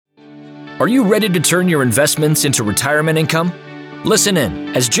Are you ready to turn your investments into retirement income? Listen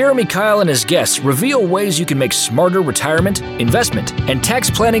in as Jeremy Kyle and his guests reveal ways you can make smarter retirement, investment, and tax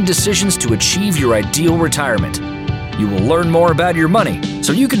planning decisions to achieve your ideal retirement. You will learn more about your money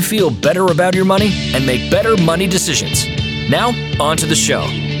so you can feel better about your money and make better money decisions. Now, on to the show.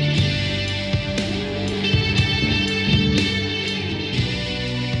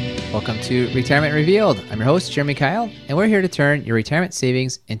 Welcome to Retirement Revealed. I'm your host, Jeremy Kyle, and we're here to turn your retirement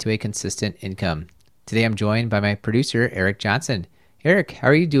savings into a consistent income. Today, I'm joined by my producer, Eric Johnson. Eric, how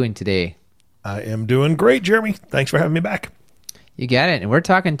are you doing today? I am doing great, Jeremy. Thanks for having me back. You got it. And we're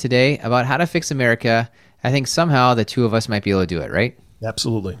talking today about how to fix America. I think somehow the two of us might be able to do it, right?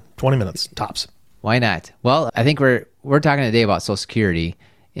 Absolutely. 20 minutes, tops. Why not? Well, I think we're talking today about Social Security,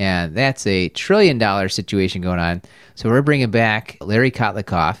 and that's a $1 trillion situation going on. So we're bringing back Larry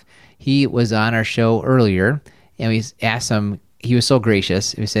Kotlikoff. He was on our show earlier, and we asked him, he was so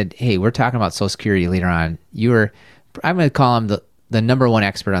gracious. We said, hey, we're talking about Social Security later on. I'm going to call him the number one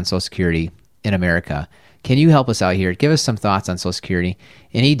expert on Social Security in America. Can you help us out here? Give us some thoughts on Social Security.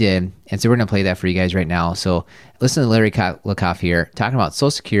 And he did. And so we're going to play that for you guys right now. So listen to Larry Kotlikoff here talking about Social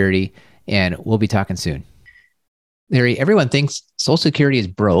Security, and we'll be talking soon. Larry, everyone thinks Social Security is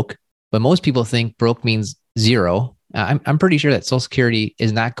broke, but most people think broke means zero. I'm pretty sure that Social Security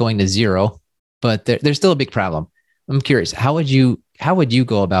is not going to zero, but there's still a big problem. I'm curious, how would you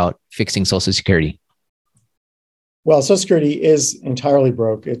go about fixing Social Security? Well, Social Security is entirely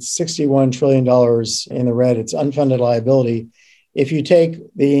broke. It's $61 trillion in the red. It's unfunded liability. If you take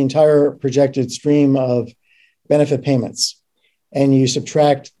the entire projected stream of benefit payments and you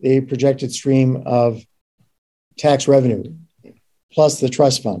subtract the projected stream of tax revenue plus the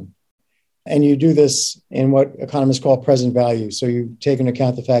trust fund, and you do this in what economists call present value. So you take into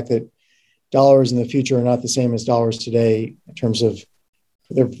account the fact that dollars in the future are not the same as dollars today in terms of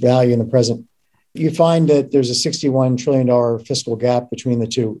their value in the present. You find that there's a $61 trillion fiscal gap between the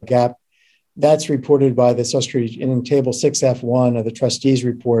two. Gap that's reported by the Social Security in Table 6F1 of the trustees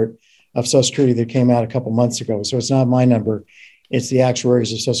report of Social Security that came out a couple months ago. So it's not my number. It's the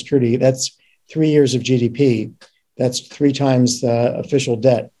actuaries of Social Security. That's 3 years of GDP. That's 3 times the official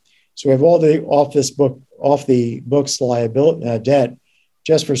debt. So we have all the off the books liability debt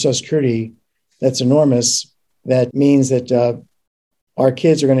just for Social Security. That's enormous. That means that our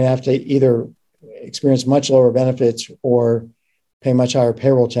kids are going to have to either experience much lower benefits or pay much higher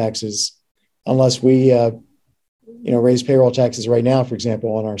payroll taxes, unless we, raise payroll taxes right now, for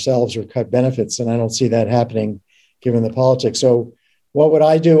example, on ourselves or cut benefits. And I don't see that happening given the politics. So what would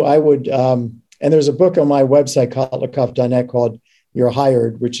I do? I would, and there's a book on my website, kotlikoff.net, called You're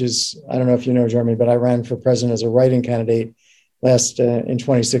Hired, which is, I don't know if you know, Jeremy, but I ran for president as a write-in candidate in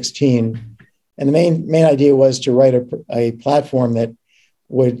 2016. And the main idea was to write a platform that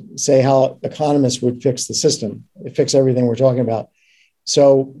would say how economists would fix the system, fix everything we're talking about.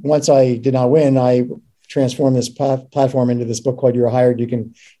 So once I did not win, I transformed this platform into this book called You're Hired. You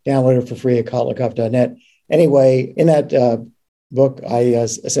can download it for free at kotlikoff.net. Anyway, in that book, I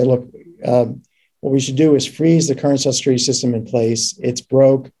said, look, what we should do is freeze the current Social Security system in place. It's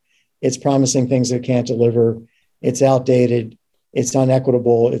broke. It's promising things that it can't deliver. It's outdated. It's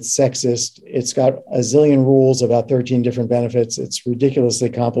unequitable. It's sexist. It's got a zillion rules about 13 different benefits. It's ridiculously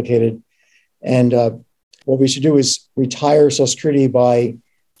complicated. And what we should do is retire Social Security by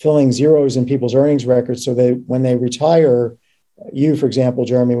filling zeros in people's earnings records so that when they retire, you, for example,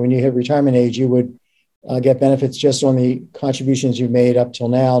 Jeremy, when you hit retirement age, you would get benefits just on the contributions you made up till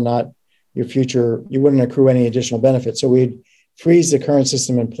now, not your future. You wouldn't accrue any additional benefits. So we'd freeze the current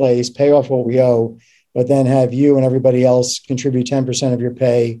system in place, pay off what we owe, but then have you and everybody else contribute 10% of your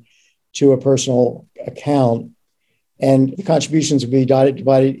pay to a personal account. And the contributions would be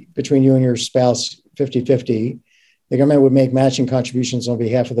divided between you and your spouse 50-50. The government would make matching contributions on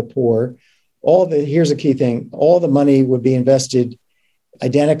behalf of the poor. Here's the key thing. All the money would be invested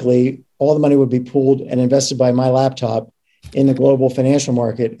identically. All the money would be pooled and invested by my laptop in the global financial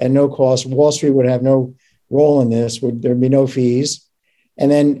market at no cost. Wall Street would have no role in this. There'd be no fees. And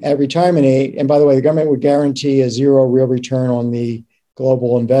then at retirement age, and by the way, the government would guarantee a zero real return on the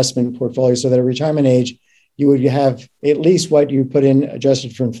global investment portfolio so that at retirement age, you would have at least what you put in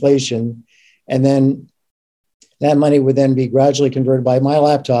adjusted for inflation. And then that money would then be gradually converted by my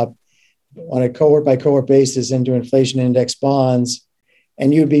laptop on a cohort by cohort basis into inflation index bonds.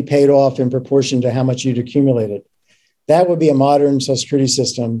 And you'd be paid off in proportion to how much you'd accumulated. That would be a modern Social Security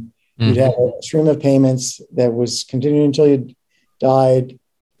system. Mm-hmm. You'd have a stream of payments that was continuing until you died.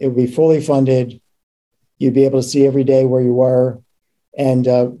 It would be fully funded. You'd be able to see every day where you were. And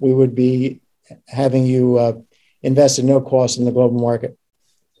we would be having you invest at no cost in the global market.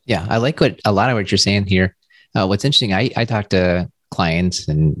 Yeah, I like a lot of what you're saying here. What's interesting, I talk to clients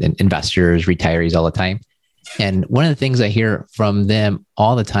and investors, retirees all the time. And one of the things I hear from them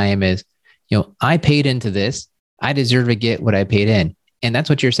all the time is, I paid into this. I deserve to get what I paid in. And that's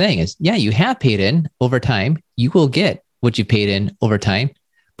what you're saying is, yeah, you have paid in over time. You will get what you paid in over time.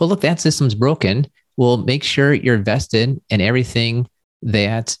 But look, that system's broken. We'll make sure you're invested in everything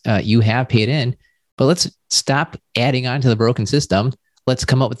that you have paid in. But let's stop adding on to the broken system. Let's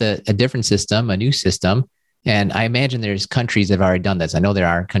come up with a different system, a new system. And I imagine there's countries that have already done this. I know there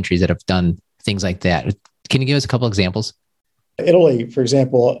are countries that have done things like that. Can you give us a couple examples? Italy, for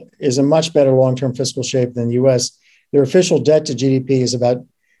example, is in much better long-term fiscal shape than the U.S. Their official debt to GDP is about,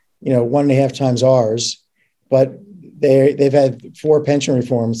 1.5 times ours, but they've had 4 pension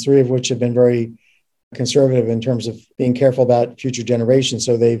reforms, 3 of which have been very conservative in terms of being careful about future generations.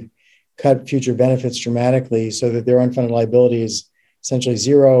 So they've cut future benefits dramatically so that their unfunded liability is essentially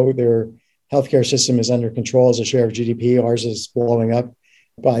zero. Their healthcare system is under control as a share of GDP. Ours is blowing up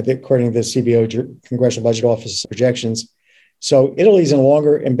according to the CBO, Congressional Budget Office projections. So Italy's in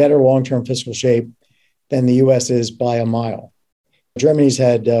longer and better long-term fiscal shape than the U.S. is by a mile. Germany's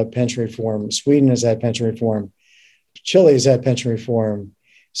had pension reform. Sweden has had pension reform. Chile has had pension reform.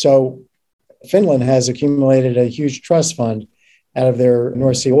 So Finland has accumulated a huge trust fund out of their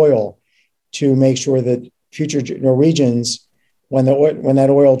North Sea oil to make sure that future Norwegians, when that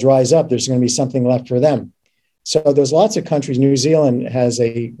oil dries up, there's going to be something left for them. So there's lots of countries. New Zealand has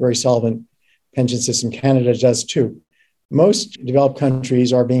a very solvent pension system. Canada does too. Most developed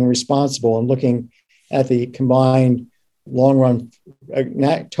countries are being responsible and looking at the combined long-run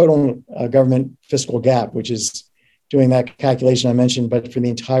total government fiscal gap, which is doing that calculation I mentioned, but for the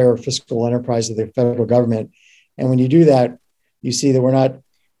entire fiscal enterprise of the federal government. And when you do that, you see that we're not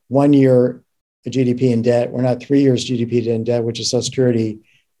 1 year GDP in debt. We're not 3 years GDP in debt, which is Social Security.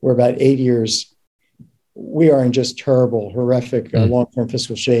 We're about 8 years. We are in just terrible, horrific long-term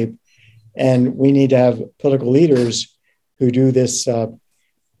fiscal shape. And we need to have political leaders who do this,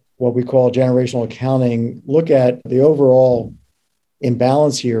 what we call generational accounting, look at the overall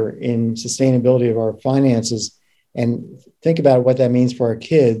imbalance here in sustainability of our finances and think about what that means for our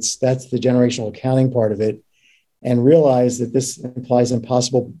kids. That's the generational accounting part of it. And realize that this implies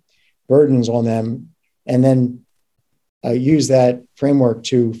impossible burdens on them, and then use that framework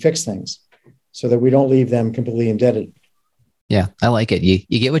to fix things so that we don't leave them completely indebted. Yeah, I like it.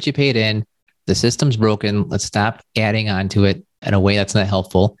 You get what you paid in. The system's broken. Let's stop adding on to it in a way that's not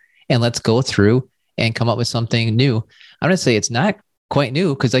helpful. And let's go through and come up with something new. I'm going to say it's not quite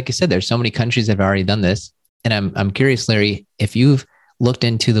new because, like you said, there's so many countries that have already done this. And I'm curious, Larry, if you've looked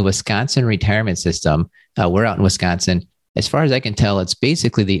into the Wisconsin retirement system. We're out in Wisconsin. As far as I can tell, it's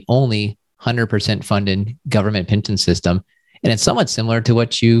basically the only 100% funded government pension system. And it's somewhat similar to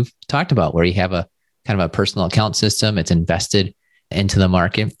what you've talked about, where you have a kind of a personal account system. It's invested into the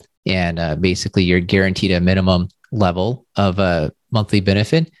market. And basically, you're guaranteed a minimum level of a monthly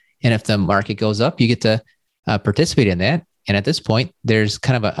benefit. And if the market goes up, you get to participate in that. And at this point, there's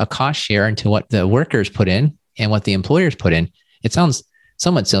kind of a cost share into what the workers put in and what the employers put in. It sounds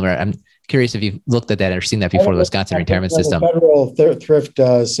somewhat similar. I'm curious if you've looked at that or seen that before, the Wisconsin retirement system. Federal thrift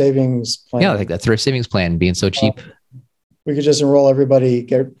savings plan. Yeah, like that thrift savings plan being so cheap. We could just enroll everybody,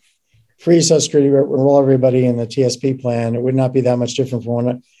 get free Social Security, enroll everybody in the TSP plan. It would not be that much different from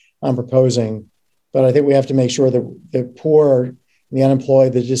what I'm proposing. But I think we have to make sure that the poor, the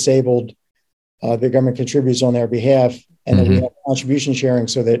unemployed, the disabled, the government contributes on their behalf, and that we have contribution sharing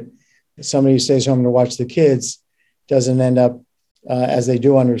so that somebody who stays home to watch the kids doesn't end up as they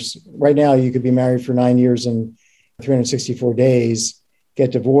do under. Right now, you could be married for 9 years and 364 days,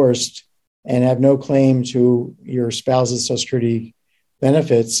 get divorced, and have no claim to your spouse's Social Security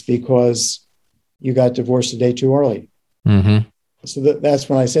benefits because you got divorced a day too early. Mm-hmm. So that's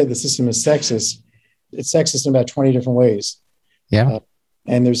when I say the system is sexist. It's sexist in about 20 different ways. Yeah.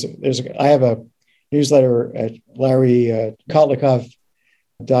 And I have a newsletter at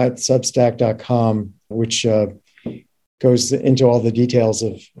LarryKotlikov.substack.com, which goes into all the details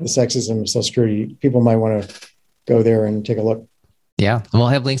of the sexism of Social Security. People might want to go there and take a look. Yeah. And we'll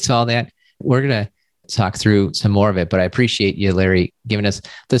have links to all that. We're going to talk through some more of it, but I appreciate you, Larry, giving us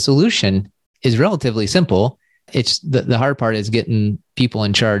the solution is relatively simple. It's the hard part is getting people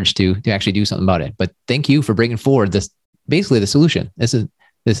in charge to actually do something about it. But thank you for bringing forward this, basically the solution. This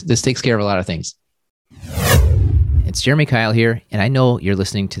takes care of a lot of things. It's Jeremy Kyle here, and I know you're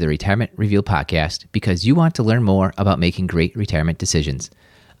listening to the Retirement Reveal podcast because you want to learn more about making great retirement decisions.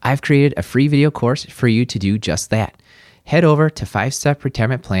 I've created a free video course for you to do just that. Head over to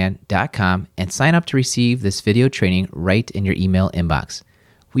 5stepretirementplan.com and sign up to receive this video training right in your email inbox.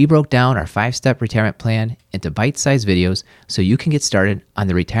 We broke down our 5-step retirement plan into bite-sized videos so you can get started on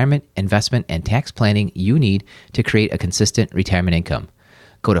the retirement, investment, and tax planning you need to create a consistent retirement income.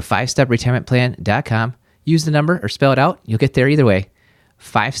 Go to 5stepretirementplan.com, use the number or spell it out. You'll get there either way.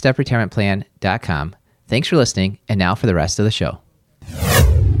 5stepretirementplan.com. Thanks for listening, and now for the rest of the show.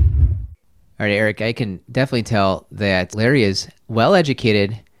 All right, Eric, I can definitely tell that Larry is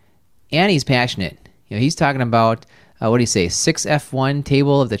well-educated and he's passionate. He's talking about, what do you say, 6F1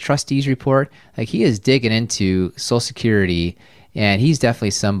 table of the trustees report. Like, he is digging into Social Security, and he's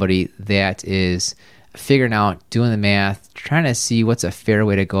definitely somebody that is figuring out, doing the math, trying to see what's a fair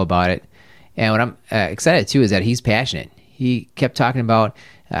way to go about it. And what I'm excited, too, is that he's passionate. He kept talking about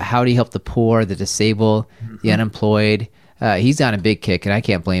how do you help the poor, the disabled, the unemployed. He's on a big kick, and I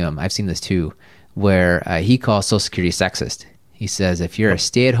can't blame him. I've seen this too, where he calls Social Security sexist. He says if you're a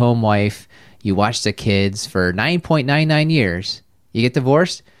stay-at-home wife, you watch the kids for 9.99 years, you get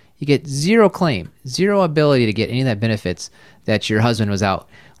divorced, you get zero claim, zero ability to get any of that benefits that your husband was out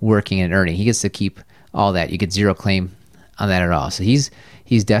working and earning. He gets to keep all that. You get zero claim on that at all. So he's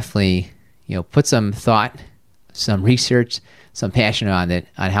definitely put some thought, some research, some passion on it,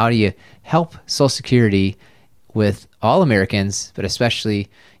 on how do you help Social Security with all Americans, but especially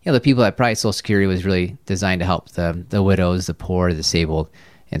the people that probably Social Security was really designed to help, the widows, the poor, the disabled,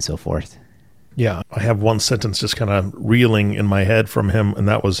 and so forth. Yeah, I have one sentence just kind of reeling in my head from him, and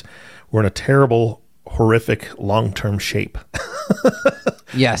that was, we're in a terrible, horrific, long-term shape.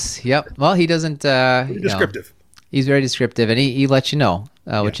 Yes, yep. Well, he doesn't... descriptive. He's very descriptive, and he lets you know,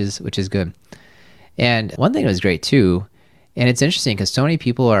 which is good. And one thing that was great, too, and it's interesting because so many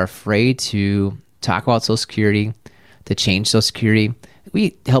people are afraid to talk about Social Security, to change Social Security.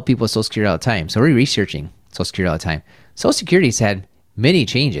 We help people with Social Security all the time, so we're researching Social Security all the time. Social Security's had many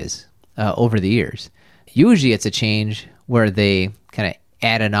changes over the years. Usually it's a change where they kind of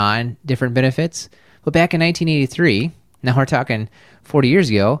added on different benefits. But back in 1983, now we're talking 40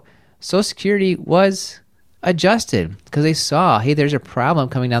 years ago, Social Security was adjusted because they saw, hey, there's a problem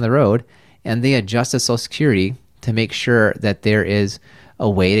coming down the road, and they adjusted Social Security to make sure that there is a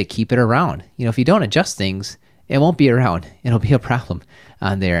way to keep it around. If you don't adjust things, it won't be around. It'll be a problem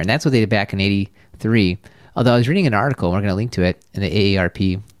on there. And that's what they did back in 83. Although I was reading an article, and we're going to link to it in the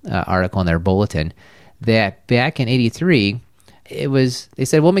AARP article in their bulletin, that back in 83, they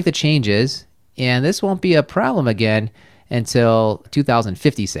said, we'll make the changes, and this won't be a problem again until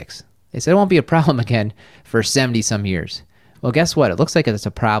 2056. They said it won't be a problem again for 70-some years. Well, guess what? It looks like it's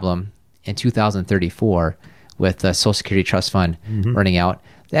a problem in 2034 with the Social Security Trust Fund running out.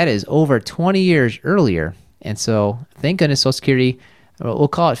 That is over 20 years earlier. And so thank goodness Social Security, we'll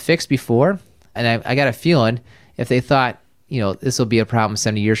call it fixed before. And I got a feeling if they thought, this will be a problem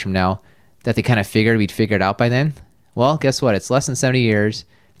 70 years from now, that they kind of figured we'd figure it out by then. Well, guess what? It's less than 70 years.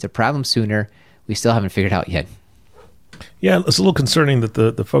 It's a problem sooner. We still haven't figured it out yet. Yeah, it's a little concerning that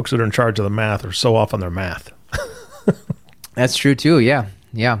the folks that are in charge of the math are so off on their math. That's true too. Yeah.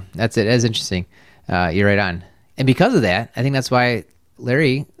 That's it. That's interesting. You're right on. And because of that, I think that's why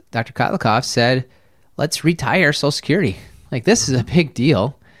Larry, Dr. Kotlikoff, said, let's retire Social Security. Like, this is a big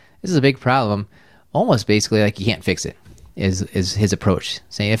deal. This is a big problem. Almost basically like you can't fix it is his approach.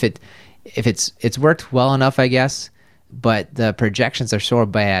 Saying if it's worked well enough, I guess, but the projections are so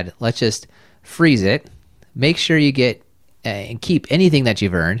bad, let's just freeze it. Make sure you get and keep anything that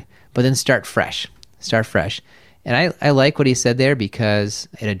you've earned, but then start fresh. And I like what he said there because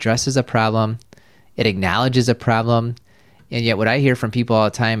it addresses a problem. It acknowledges a problem. And yet what I hear from people all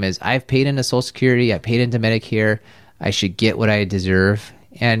the time is, I've paid into Social Security, I paid into Medicare, I should get what I deserve.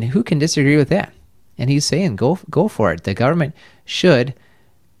 And who can disagree with that? And he's saying, go for it. The government should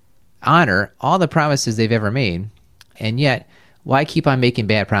honor all the promises they've ever made. And yet, why keep on making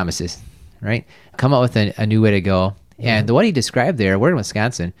bad promises, right? Come up with a new way to go. And what he described there, we're in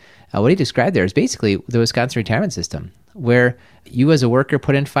Wisconsin, what he described there is basically the Wisconsin retirement system, where you as a worker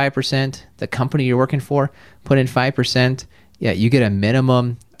put in 5%, the company you're working for put in 5%. Yeah, you get a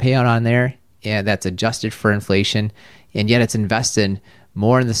minimum payout on there, and that's adjusted for inflation, and yet it's invested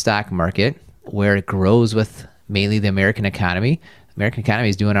more in the stock market, where it grows with mainly the American economy. American economy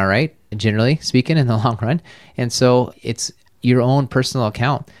is doing all right, generally speaking, in the long run. And so it's your own personal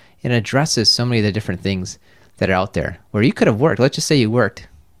account. It addresses so many of the different things that are out there, where you could have worked. Let's just say you worked,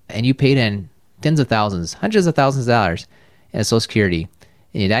 and you paid in tens of thousands, hundreds of thousands of dollars in Social Security,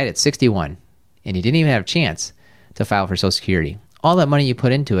 and you died at 61, and you didn't even have a chance to file for Social Security. All that money you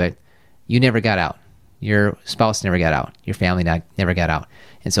put into it, you never got out. Your spouse never got out. Your family never got out.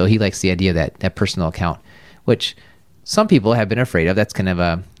 And so he likes the idea of that personal account, which some people have been afraid of. That's kind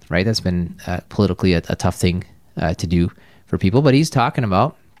of right? That's been politically a tough thing to do for people. But he's talking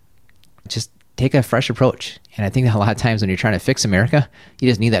about take a fresh approach. And I think that a lot of times when you're trying to fix America, you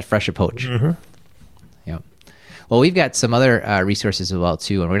just need that fresh approach. Mm-hmm. Yeah. Well, we've got some other resources as well,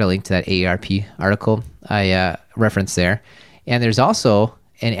 too. And we're going to link to that AARP article I referenced there. And there's also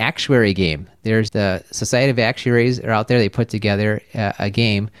an actuary game. There's the Society of Actuaries are out there. They put together a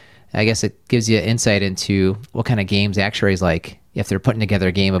game. I guess it gives you insight into what kind of games actuaries like if they're putting together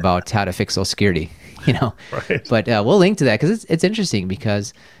a game about how to fix Social Security, Right. But we'll link to that because it's interesting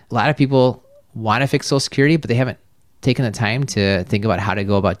because a lot of people want to fix Social Security, but they haven't taken the time to think about how to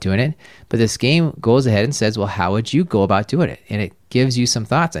go about doing it. But this game goes ahead and says, well, how would you go about doing it? And it gives you some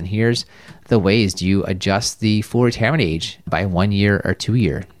thoughts on here's the ways. Do you adjust the full retirement age by 1 year or 2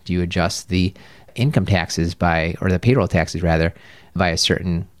 year? Do you adjust the income taxes or the payroll taxes rather, by a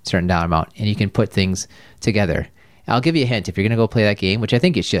certain dollar amount? And you can put things together. I'll give you a hint. If you're going to go play that game, which I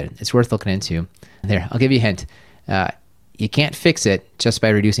think you should, it's worth looking into. There, I'll give you a hint. You can't fix it just by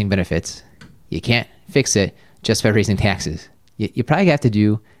reducing benefits. You can't fix it just by raising taxes. You probably have to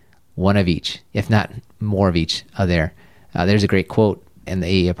do one of each, if not more of each there. There's a great quote in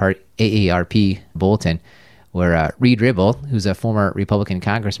the AARP bulletin where Reed Ribble, who's a former Republican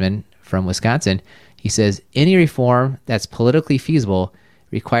congressman from Wisconsin, he says, any reform that's politically feasible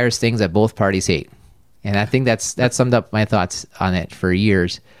requires things that both parties hate. And I think that summed up my thoughts on it for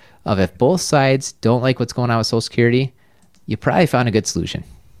years of if both sides don't like what's going on with Social Security, you probably found a good solution.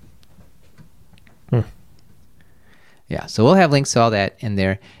 Yeah, so we'll have links to all that in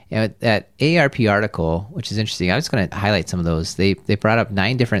there. And that AARP article, which is interesting, I'm just going to highlight some of those. They brought up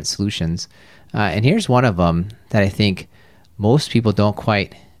 9 different solutions. And here's one of them that I think most people don't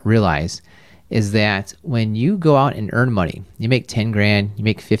quite realize is that when you go out and earn money, you make 10 grand, you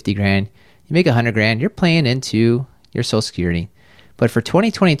make 50 grand, you make 100 grand, you're playing into your Social Security. But for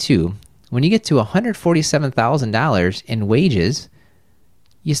 2022, when you get to $147,000 in wages,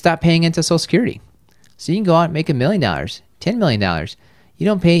 you stop paying into Social Security. So you can go out and make $1 million, $10 million. You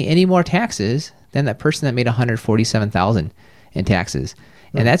don't pay any more taxes than that person that made $147,000 in taxes.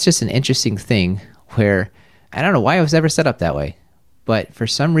 And that's just an interesting thing where I don't know why it was ever set up that way, but for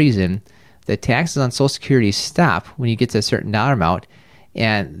some reason, the taxes on Social Security stop when you get to a certain dollar amount.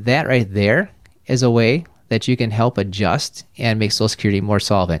 And that right there is a way that you can help adjust and make Social Security more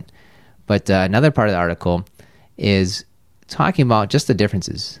solvent. But another part of the article is talking about just the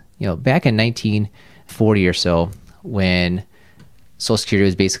differences. Back in 1940 or so, when Social Security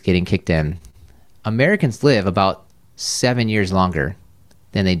was basically getting kicked in, Americans live about 7 years longer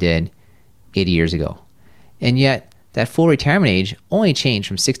than they did 80 years ago. And yet, that full retirement age only changed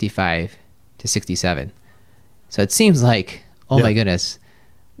from 65 to 67. So it seems like, my goodness,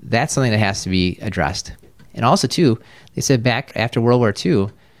 that's something that has to be addressed. And also, too, they said back after World War II,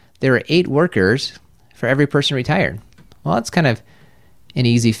 there were 8 workers for every person retired. Well, that's kind of an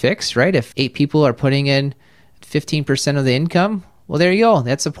easy fix, right? If 8 people are putting in 15% of the income, well, there you go.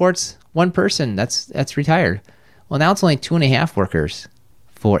 That supports one person that's retired. Well, now it's only 2.5 workers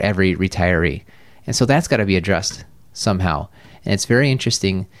for every retiree. And so that's got to be addressed somehow. And it's very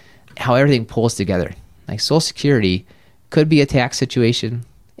interesting how everything pulls together. Like Social Security could be a tax situation.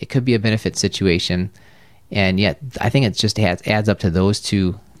 It could be a benefit situation. And yet I think it just adds up to those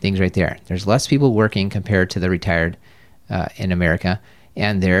two things right there. There's less people working compared to the retired in America.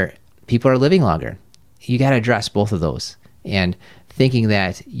 And people are living longer. You got to address both of those. And thinking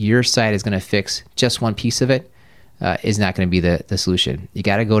that your side is going to fix just one piece of it is not going to be the solution. You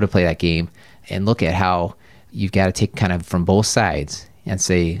got to go to play that game and look at how you've got to take kind of from both sides and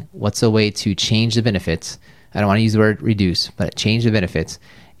say, what's a way to change the benefits? I don't want to use the word reduce, but change the benefits.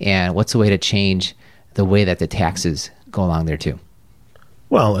 And what's a way to change the way that the taxes go along there too?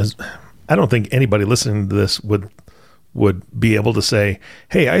 Well, I don't think anybody listening to this would be able to say,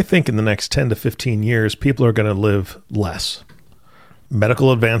 hey, I think in the next 10 to 15 years, people are going to live less.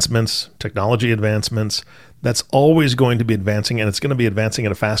 Medical advancements, technology advancements, that's always going to be advancing, and it's going to be advancing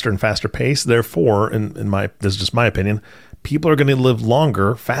at a faster and faster pace. Therefore, this is just my opinion, people are going to live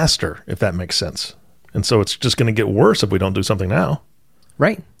longer, faster, if that makes sense. And so it's just going to get worse if we don't do something now.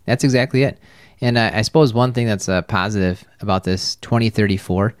 Right. That's exactly it. And I suppose one thing that's positive about this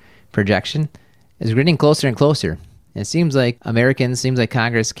 2034 projection is we're getting closer and closer. It seems like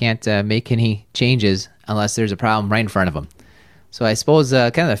Congress can't make any changes unless there's a problem right in front of them. So I suppose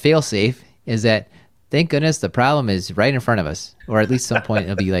kind of the fail-safe is that, thank goodness, the problem is right in front of us, or at least some point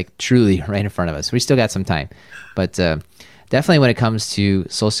it'll be like truly right in front of us. We still got some time. But definitely when it comes to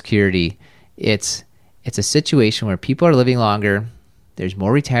Social Security, it's a situation where people are living longer. There's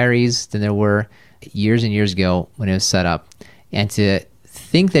more retirees than there were years and years ago when it was set up. And to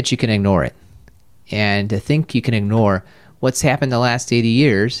think that you can ignore it, and to think you can ignore what's happened the last 80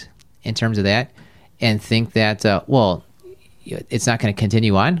 years in terms of that and think that, well, it's not going to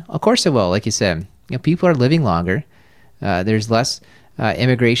continue on. Of course it will. Like you said, people are living longer. There's less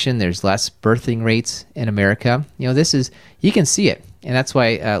immigration. There's less birthing rates in America. You can see it. And that's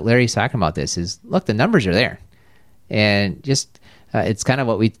why Larry's talking about this is, look, the numbers are there. And just, it's kind of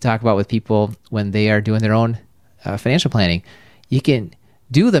what we talk about with people when they are doing their own financial planning. You can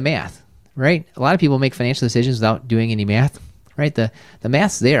do the math, right? A lot of people make financial decisions without doing any math, right? The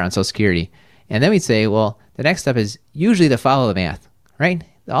math's there on Social Security. And then we'd say, well, the next step is usually to follow the math, right?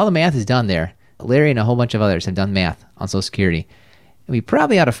 All the math is done there. Larry and a whole bunch of others have done math on Social Security. And we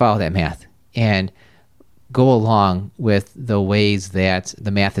probably ought to follow that math and go along with the ways that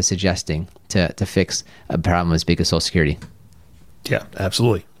the math is suggesting to fix a problem as big as Social Security. Yeah,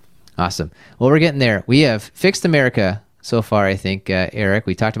 absolutely. Awesome. Well, we're getting there. We have fixed America so far, I think, Eric.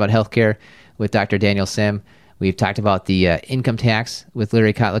 We talked about healthcare with Dr. Daniel Sim. We've talked about the income tax with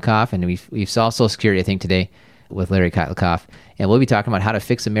Larry Kotlikoff, and we've solved Social Security, I think, today with Larry Kotlikoff. And we'll be talking about how to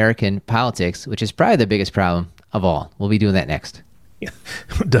fix American politics, which is probably the biggest problem of all. We'll be doing that next. Yeah,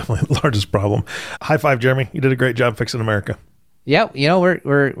 definitely the largest problem. High five, Jeremy. You did a great job fixing America. Yeah, we're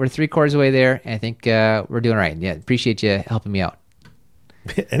 3/4 away there. And I think we're doing all right. Yeah, appreciate you helping me out.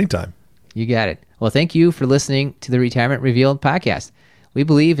 Anytime. You got it. Well, thank you for listening to the Retirement Revealed podcast. We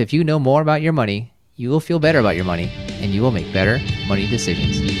believe if you know more about your money, you will feel better about your money, and you will make better money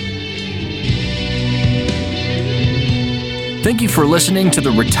decisions. Thank you for listening to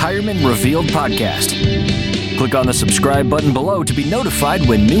the Retirement Revealed podcast. Click on the subscribe button below to be notified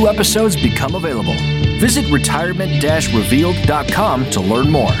when new episodes become available. Visit retirement-revealed.com to learn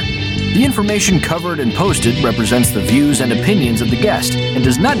more. The information covered and posted represents the views and opinions of the guest and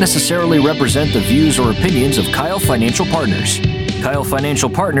does not necessarily represent the views or opinions of Kyle Financial Partners. Kyle Financial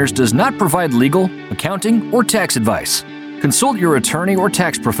Partners does not provide legal, accounting, or tax advice. Consult your attorney or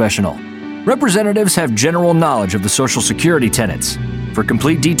tax professional. Representatives have general knowledge of the Social Security tenets. For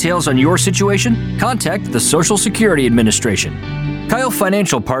complete details on your situation, contact the Social Security Administration. Kyle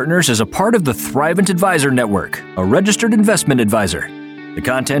Financial Partners is a part of the Thrivent Advisor Network, a registered investment advisor. The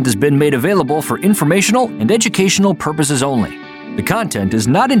content has been made available for informational and educational purposes only. The content is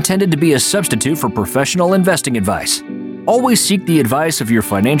not intended to be a substitute for professional investing advice. Always seek the advice of your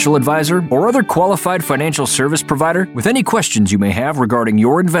financial advisor or other qualified financial service provider with any questions you may have regarding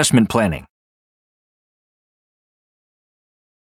your investment planning.